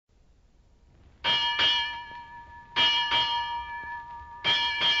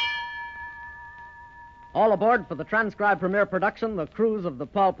All aboard for the transcribed premiere production, The Cruise of the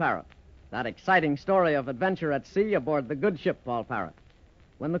Paul Parrot. That exciting story of adventure at sea aboard the good ship Paul Parrot.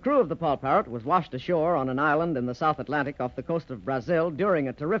 When the crew of the Paul Parrot was washed ashore on an island in the South Atlantic off the coast of Brazil during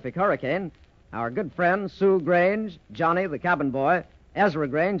a terrific hurricane, our good friends Sue Grange, Johnny, the cabin boy, Ezra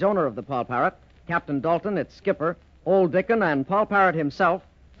Grange, owner of the Paul Parrot, Captain Dalton, its skipper, Old Dickon, and Paul Parrot himself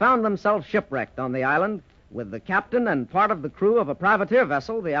found themselves shipwrecked on the island with the captain and part of the crew of a privateer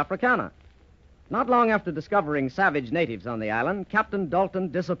vessel, the Africana. Not long after discovering savage natives on the island, Captain Dalton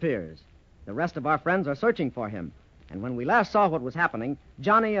disappears. The rest of our friends are searching for him. And when we last saw what was happening,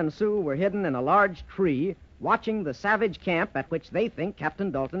 Johnny and Sue were hidden in a large tree watching the savage camp at which they think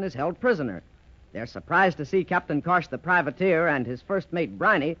Captain Dalton is held prisoner. They're surprised to see Captain Karsh, the privateer, and his first mate,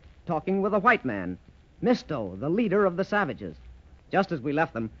 Briney, talking with a white man, Misto, the leader of the savages. Just as we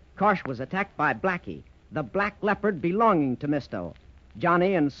left them, Karsh was attacked by Blackie, the black leopard belonging to Misto.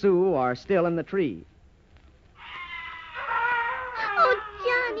 Johnny and Sue are still in the tree. Oh,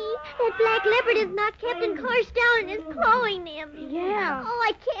 Johnny, that black leopard has knocked Captain Karsh down and is clawing him. Yeah. Oh,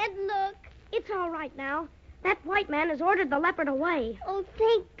 I can't look. It's all right now. That white man has ordered the leopard away. Oh,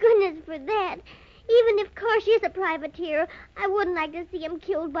 thank goodness for that. Even if Karsh is a privateer, I wouldn't like to see him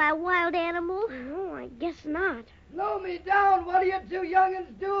killed by a wild animal. No, I guess not. Slow me down. What are you two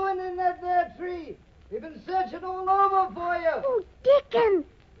young'uns doing in that there tree? We've been searching all over for you. Oh, Dickon,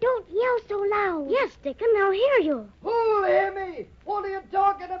 don't yell so loud. Yes, Dickon, they'll hear you. Who'll hear me? What are you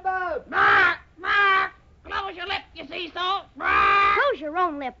talking about? Mark! Mark! Close your lip, you see so? Mark! Close your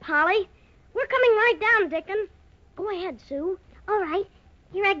own lip, Polly. We're coming right down, Dickon. Go ahead, Sue. All right,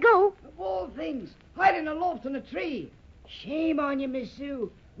 here I go. Of all things, hiding aloft in a tree. Shame on you, Miss Sue.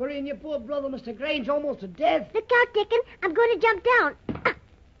 Worrying your poor brother, Mr. Grange, almost to death. Look out, Dickon. I'm going to jump down.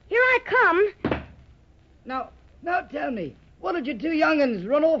 Here I come. Now tell me, what did you two young'uns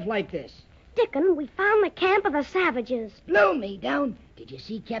run off like this? Dickon, we found the camp of the savages. Blow me down. Did you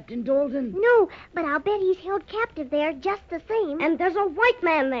see Captain Dalton? No, but I'll bet he's held captive there just the same. And there's a white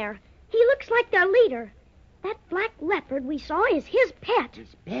man there. He looks like their leader. That black leopard we saw is his pet.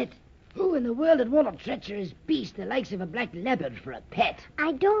 His pet? Who in the world would want a treacherous beast the likes of a black leopard for a pet?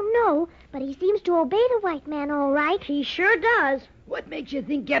 I don't know, but he seems to obey the white man all right. He sure does. What makes you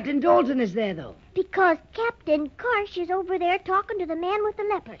think Captain Dalton is there, though? Because Captain Karsh is over there talking to the man with the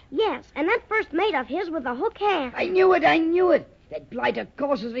leopard. Yes, and that first mate of his with the hook hand. I knew it. That blight, of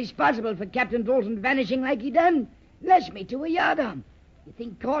course, is responsible for Captain Dalton vanishing like he done. Lash me to a yardarm. You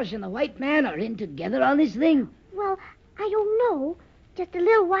think Karsh and the white man are in together on this thing? Well, I don't know. Just a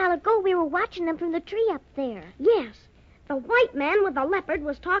little while ago, we were watching them from the tree up there. Yes, the white man with the leopard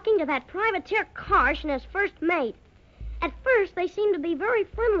was talking to that privateer Karsh and his first mate. At first, they seemed to be very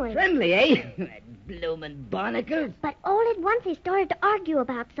friendly. Friendly, eh? That bloomin' barnacles. But all at once they started to argue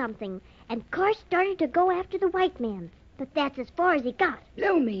about something, and Karsh started to go after the white man. But that's as far as he got.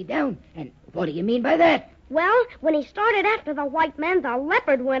 Blow me down. And what do you mean by that? Well, when he started after the white man, the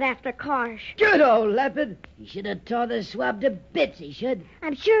leopard went after Karsh. Good old leopard. He should have tore the swab to bits, he should.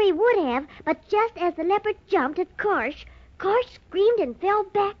 I'm sure he would have, but just as the leopard jumped at Karsh, Karsh screamed and fell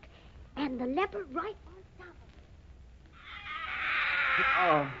back, and the leopard right on top of him.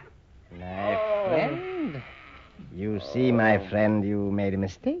 Oh. My friend. You see, my friend, you made a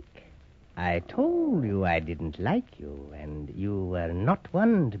mistake. I told you I didn't like you, and you were not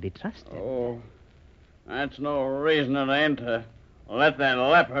one to be trusted. Oh, that's no reason it ain't to let that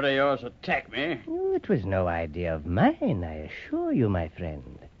leopard of yours attack me. Oh, it was no idea of mine, I assure you, my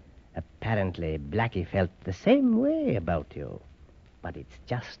friend. Apparently, Blackie felt the same way about you. But it's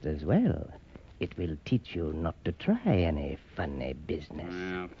just as well. It will teach you not to try any funny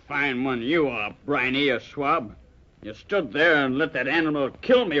business. Fine one you are, Briney, you swab. You stood there and let that animal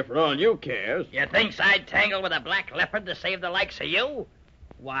kill me for all you cares. You thinks I'd tangle with a black leopard to save the likes of you?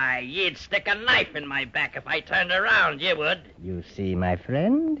 Why, you'd stick a knife in my back if I turned around, you would. You see, my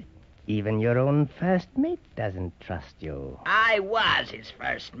friend, even your own first mate doesn't trust you. I was his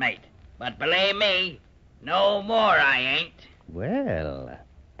first mate, but believe me, no more I ain't. Well,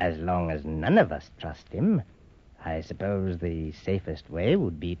 as long as none of us trust him, I suppose the safest way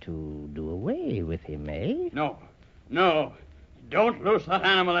would be to do away with him, eh? No. Don't loose that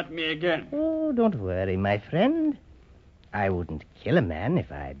animal at me again. Oh, don't worry, my friend. I wouldn't kill a man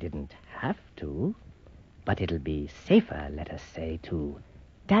if I didn't have to. But it'll be safer, let us say, to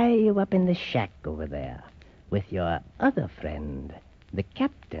tie you up in the shack over there with your other friend, the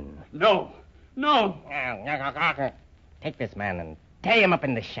captain. No. Take this man and tie him up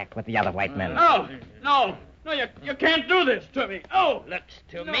in the shack with the other white men. No, you can't do this to me. Oh, looks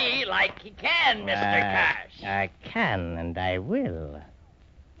to me like he can, Mr. Karsh. I can and I will.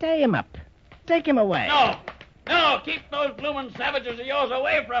 Tie him up. take him away. No! No! Keep those bloomin' savages of yours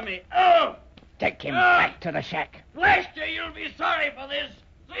away from me! Oh! Take him back to the shack. Blast you! You'll be sorry for this!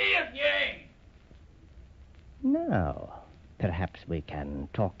 See if you ain't! Now, perhaps we can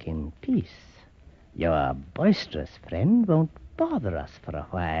talk in peace. Your boisterous friend won't bother us for a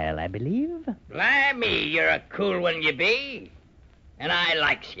while, I believe. Blimey, you're a cool one, you be. And I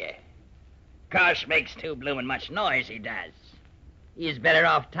likes you. Karsh makes too bloomin' much noise, he does. He's better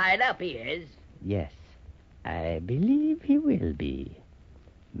off tied up, he is. Yes, I believe he will be.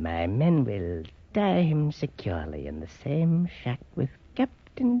 My men will tie him securely in the same shack with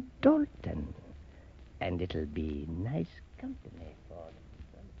Captain Dalton. And it'll be nice company for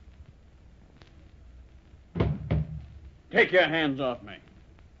them. Take your hands off me.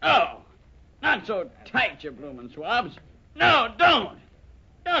 Oh! Not so tight, you bloomin' swabs. No, don't!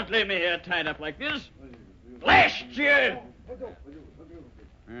 Don't leave me here tied up like this. Blast you!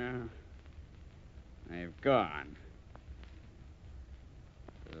 They've gone.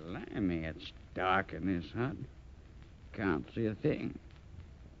 Blimey, it's dark in this hut. Can't see a thing.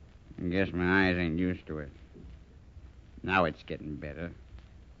 I guess my eyes ain't used to it. Now it's getting better.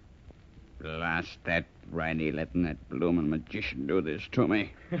 Blast that briny letting that bloomin' magician do this to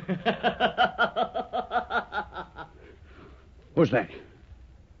me. Who's that?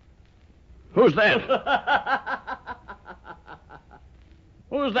 Who's that?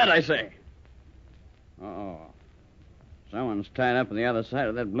 Who's that, I say? Oh, someone's tied up on the other side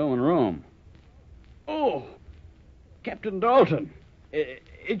of that bloomin' room. Oh, Captain Dalton.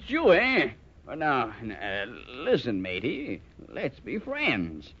 It's you, eh? Well, now, listen, matey. Let's be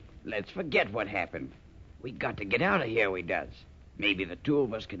friends. Let's forget what happened. We got to get out of here, we does. Maybe the two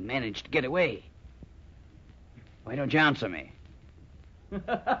of us can manage to get away. Why don't you answer me?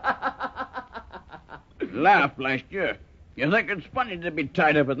 Laugh, blast you. You think it's funny to be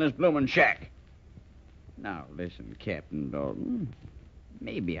tied up in this bloomin' shack? Now, listen, Captain Dalton.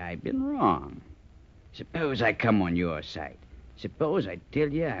 Maybe I've been wrong. Suppose I come on your side. Suppose I tell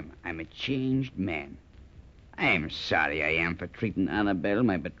you I'm a changed man. I'm sorry I am for treating Annabelle,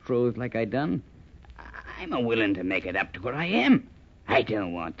 my betrothed, like I done. I'm a-willing to make it up to what I am. I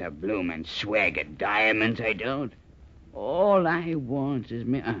don't want the bloomin' swag of diamonds, I don't. All I want is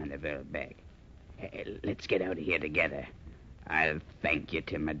me Annabelle back. Let's get out of here together. I'll thank you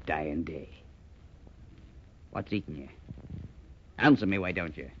to my dying day. What's eating you? Answer me, why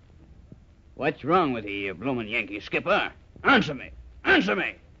don't you? What's wrong with you, you bloomin' Yankee skipper? Answer me! Answer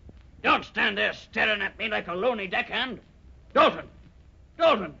me! Don't stand there staring at me like a lonely deckhand. Dalton!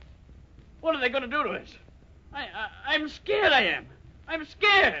 Dalton! What are they going to do to us? I'm scared, I am. I'm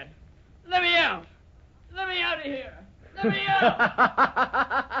scared. Let me out. Let me out of here. Let me out.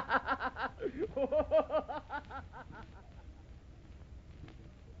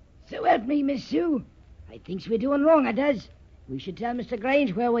 So help me, Miss Sue. I thinks we're doing wrong, I does. We should tell Mr.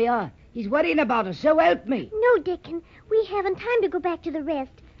 Grange where we are. He's worrying about us, so help me. No, Dickon. We haven't time to go back to the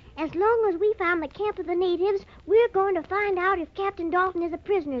rest. As long as we found the camp of the natives, we're going to find out if Captain Dalton is a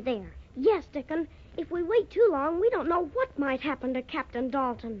prisoner there. Yes, Dickon. If we wait too long, we don't know what might happen to Captain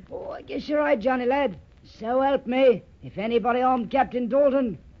Dalton. Oh, I guess you're right, Johnny lad. So help me. If anybody harmed Captain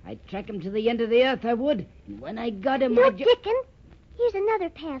Dalton, I'd track him to the end of the earth, I would. And when I got him, Look, Dickon. Here's another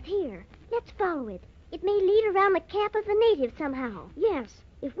path here. Let's follow it. It may lead around the camp of the natives somehow. Yes.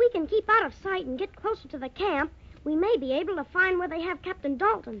 If we can keep out of sight and get closer to the camp, we may be able to find where they have Captain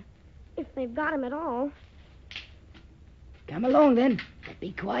Dalton. If they've got him at all. Come along, then. But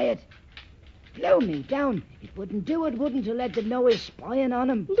be quiet. Blow me down. It wouldn't do it, wouldn't, to let them know we're spying on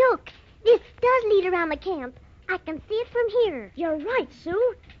them. Look, this does lead around the camp. I can see it from here. You're right,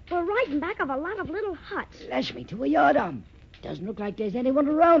 Sue. We're right in back of a lot of little huts. Lash me to a yardarm. Doesn't look like there's anyone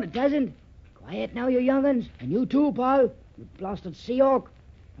around, it doesn't. Quiet now, you young'uns. And you too, pal. You blasted Seahawk.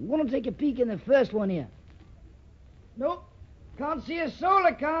 I'm going to take a peek in the first one here. Nope. Can't see a soul,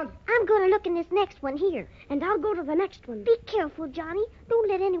 I can't. I'm going to look in this next one here. And I'll go to the next one. Be careful, Johnny. Don't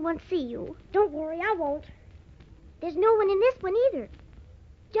let anyone see you. Don't worry, I won't. There's no one in this one either.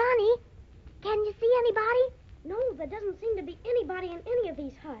 Johnny, can you see anybody? No, there doesn't seem to be anybody in any of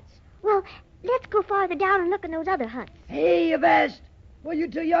these huts. Well, let's go farther down and look in those other huts. Hey, Avast. Where you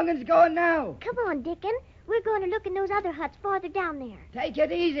two young'uns going now? Come on, Dickon. We're going to look in those other huts farther down there. Take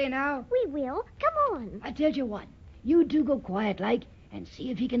it easy now. We will. Come on. I tell you what. You two go quiet like and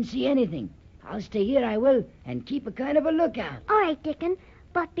see if you can see anything. I'll stay here, I will, and keep a kind of a lookout. All right, Dickon.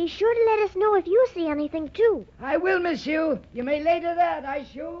 But be sure to let us know if you see anything, too. I will, Miss Hugh. You may lay to that. I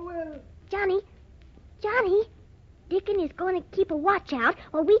sure will. Johnny. Dickon is going to keep a watch out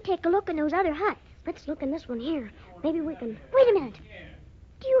while we take a look in those other huts. Let's look in this one here. Maybe we can... Wait a minute.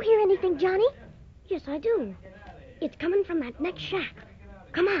 Do you hear anything, Johnny? Yes, I do. It's coming from that next shack.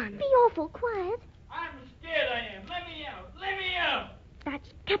 Come on. Be awful quiet. I'm scared I am. Let me out. Let me out. That's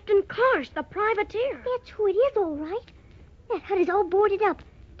Captain Karsh, the privateer. That's who it is, all right. That hut is all boarded up.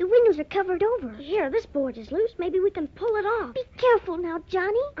 The windows are covered over. Here, this board is loose. Maybe we can pull it off. Be careful now,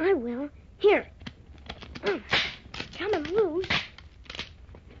 Johnny. I will. Here. Coming loose.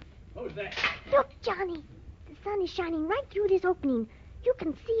 Who's that? Look, Johnny. The sun is shining right through this opening. You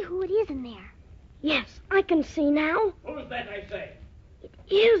can see who it is in there. Yes, I can see now. Who's that, I say? It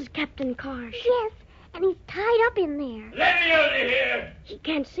is Captain Karsh. Yes, and he's tied up in there. Let me out of here. He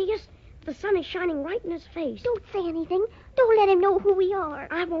can't see us. The sun is shining right in his face. Don't say anything. Don't let him know who we are.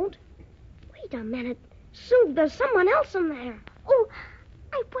 I won't. Wait a minute. Sue, there's someone else in there. Oh,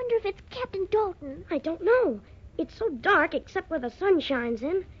 I wonder if it's Captain Dalton. I don't know. It's so dark except where the sun shines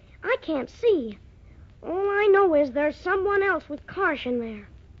in. I can't see. All I know is there's someone else with Karsh in there.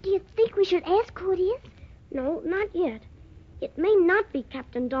 Do you think we should ask who it is? No, not yet. It may not be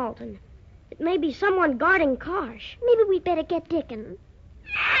Captain Dalton. It may be someone guarding Karsh. Maybe we'd better get Dickon.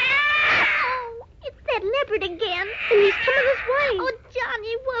 Oh, it's that leopard again. And he's coming this way. Oh,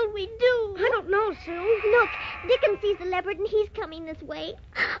 Johnny, what'll we do? I don't know, Sue. Look, Dickon sees the leopard and he's coming this way.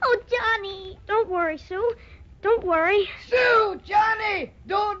 Oh, Johnny. Don't worry, Sue. Don't worry. Sue, Johnny,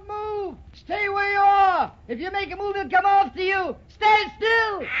 don't move. Stay where you are. If you make a move, he'll come after you. Stand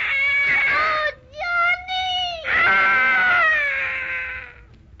still. Oh, Johnny!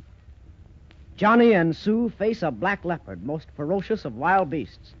 Johnny and Sue face a black leopard, most ferocious of wild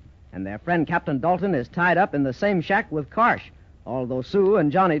beasts. And their friend Captain Dalton is tied up in the same shack with Karsh, although Sue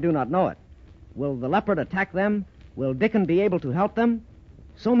and Johnny do not know it. Will the leopard attack them? Will Dickon be able to help them?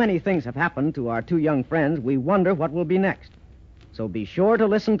 So many things have happened to our two young friends, we wonder what will be next. So be sure to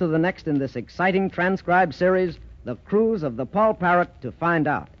listen to the next in this exciting transcribed series, The Cruise of the Paul Parrot, to find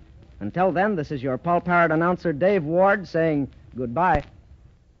out. Until then, this is your Paul Parrot announcer, Dave Ward, saying goodbye.